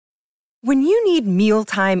When you need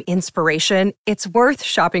mealtime inspiration, it's worth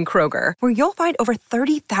shopping Kroger, where you'll find over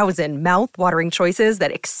 30,000 mouth-watering choices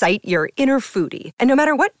that excite your inner foodie. And no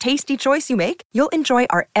matter what tasty choice you make, you'll enjoy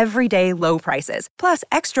our everyday low prices, plus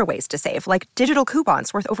extra ways to save, like digital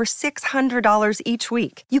coupons worth over $600 each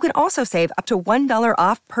week. You can also save up to $1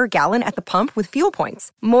 off per gallon at the pump with fuel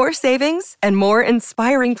points. More savings and more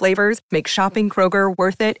inspiring flavors make shopping Kroger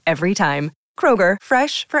worth it every time. Kroger,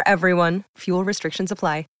 fresh for everyone. Fuel restrictions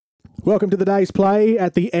apply. Welcome to the day's play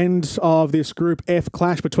at the end of this Group F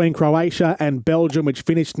clash between Croatia and Belgium, which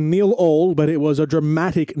finished 0-0, but it was a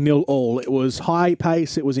dramatic 0-0. It was high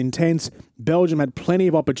pace, it was intense. Belgium had plenty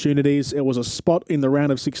of opportunities. It was a spot in the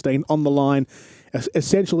round of 16 on the line.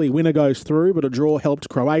 Essentially, winner goes through, but a draw helped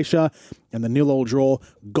Croatia, and the 0-0 draw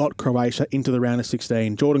got Croatia into the round of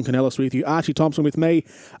 16. Jordan Canellis with you, Archie Thompson with me.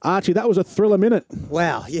 Archie, that was a thriller minute.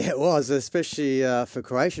 Wow, yeah, it was, especially for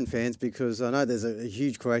Croatian fans, because I know there's a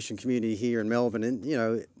huge Croatian community here in Melbourne and, you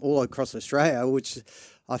know, all across Australia, which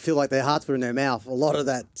I feel like their hearts were in their mouth. A lot of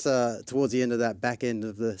that towards the end of that back end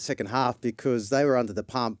of the second half, because they were under the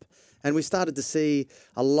pump. And we started to see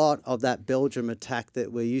a lot of that Belgium attack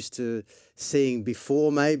that we're used to seeing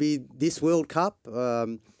before maybe this World Cup.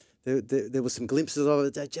 There were some glimpses of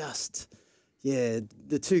it. They just,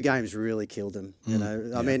 the two games really killed them. You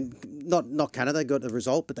know, I mean, not Canada got the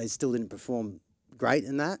result, but they still didn't perform great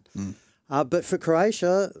in that. But for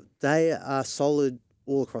Croatia, they are solid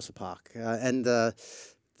all across the park. And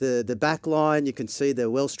the back line, you can see they're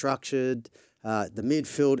well structured. The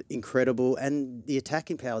midfield, incredible, and the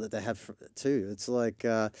attacking power that they have too. It's like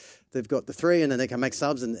they've got the three, and then they can make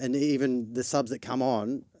subs, and even the subs that come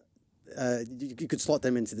on, you could slot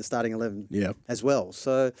them into the starting 11 as well.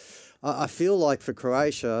 So I feel like for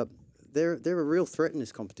Croatia, they're a real threat in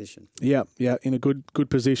this competition. Yeah, in a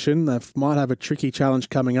good position. They might have a tricky challenge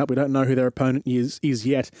coming up. We don't know who their opponent is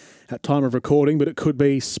yet at time of recording, but it could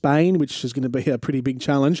be Spain, which is going to be a pretty big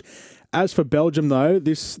challenge. As for Belgium, though,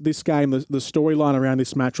 this game, the storyline around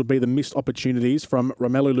this match will be the missed opportunities from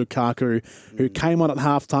Romelu Lukaku, who came on at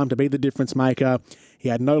halftime to be the difference maker. He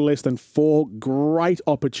had no less than 4 great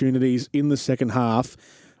opportunities in the second half,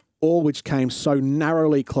 all which came so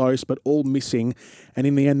narrowly close, but all missing. And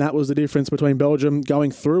in the end, that was the difference between Belgium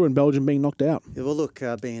going through and Belgium being knocked out. Yeah, well, look,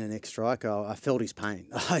 being an ex-striker, I felt his pain.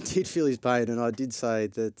 I did feel his pain, and I did say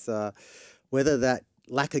that whether that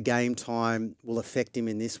lack of game time will affect him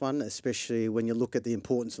in this one, especially when you look at the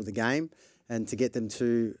importance of the game and to get them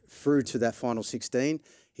through to that final 16.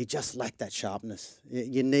 He just lacked that sharpness.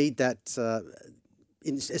 You need that,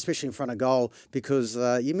 especially in front of goal, because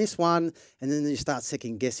you miss one and then you start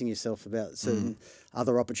second-guessing yourself about certain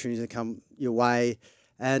other opportunities that come your way.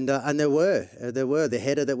 And there were the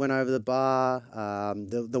header that went over the bar,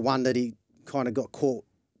 the one that he kind of got caught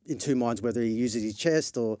in two minds whether he uses his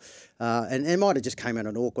chest or and it might have just came at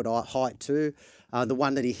an awkward height too. The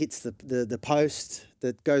one that he hits the post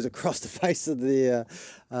that goes across the face of the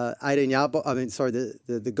 18-yard,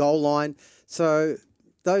 the goal line. So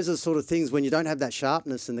those are the sort of things when you don't have that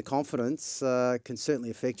sharpness and the confidence can certainly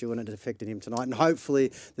affect you, and it affected him tonight. And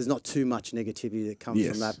hopefully there's not too much negativity that comes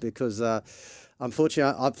from that, because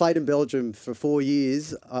unfortunately, I played in Belgium for 4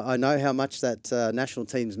 years. I know how much that national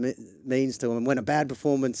team means to them. And when a bad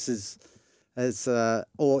performance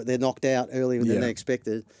or they're knocked out earlier than they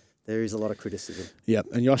expected, there is a lot of criticism. Yeah,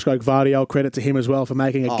 and Joško Gvardiol, credit to him as well for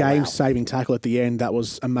making a game-saving tackle at the end. That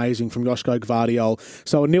was amazing from Joško Gvardiol.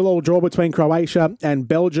 So a 0-0 draw between Croatia and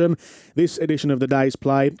Belgium. This edition of the day's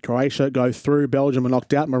play, Croatia go through, Belgium are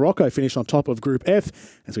knocked out. Morocco finish on top of Group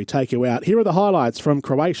F. As we take you out, here are the highlights from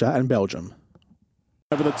Croatia and Belgium.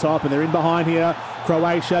 Over the top, and they're in behind here.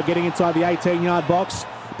 Croatia getting inside the 18-yard box.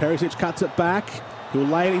 Perisic cuts it back. He'll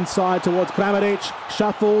lay it inside towards Kramaric.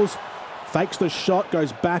 Shuffles. Fakes the shot,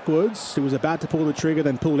 goes backwards. He was about to pull the trigger,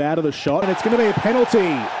 then pulled out of the shot. And it's going to be a penalty.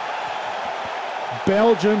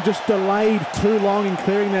 Belgium just delayed too long in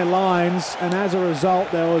clearing their lines. And as a result,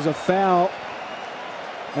 there was a foul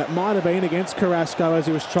that might have been against Carrasco as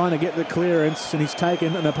he was trying to get the clearance. And he's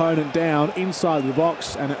taken an opponent down inside the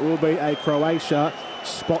box. And it will be a Croatia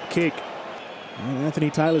spot kick. And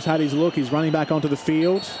Anthony Taylor's had his look. He's running back onto the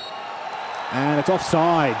field. And it's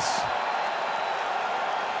offsides.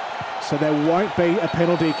 So there won't be a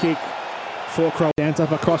penalty kick for Croatia. Dance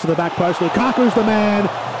up across to the back post. Lukaku's the man.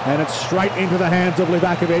 And it's straight into the hands of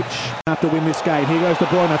Livakovic. Have to win this game. Here goes De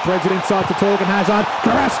Bruyne. Threads it inside to Torgan Hazard.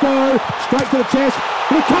 Carrasco. Straight to the chest.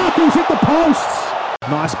 Lukaku's hit the posts.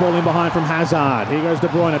 Nice ball in behind from Hazard. Here goes De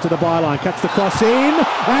Bruyne to the byline. Cuts the cross in.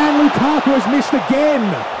 And Lukaku has missed again.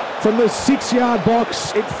 From the 6-yard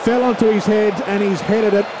box, it fell onto his head and he's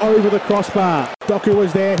headed it over the crossbar. Doku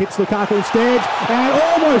was there, hits Lukaku instead, and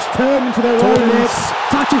almost turned into their own net.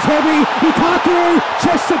 Touch is heavy, Lukaku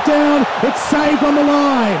chests it down, it's saved on the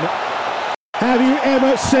line. Have you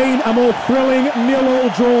ever seen a more thrilling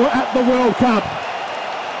 0-0 draw at the World Cup?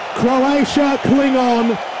 Croatia cling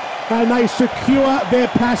on and they secure their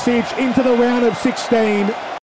passage into the round of 16.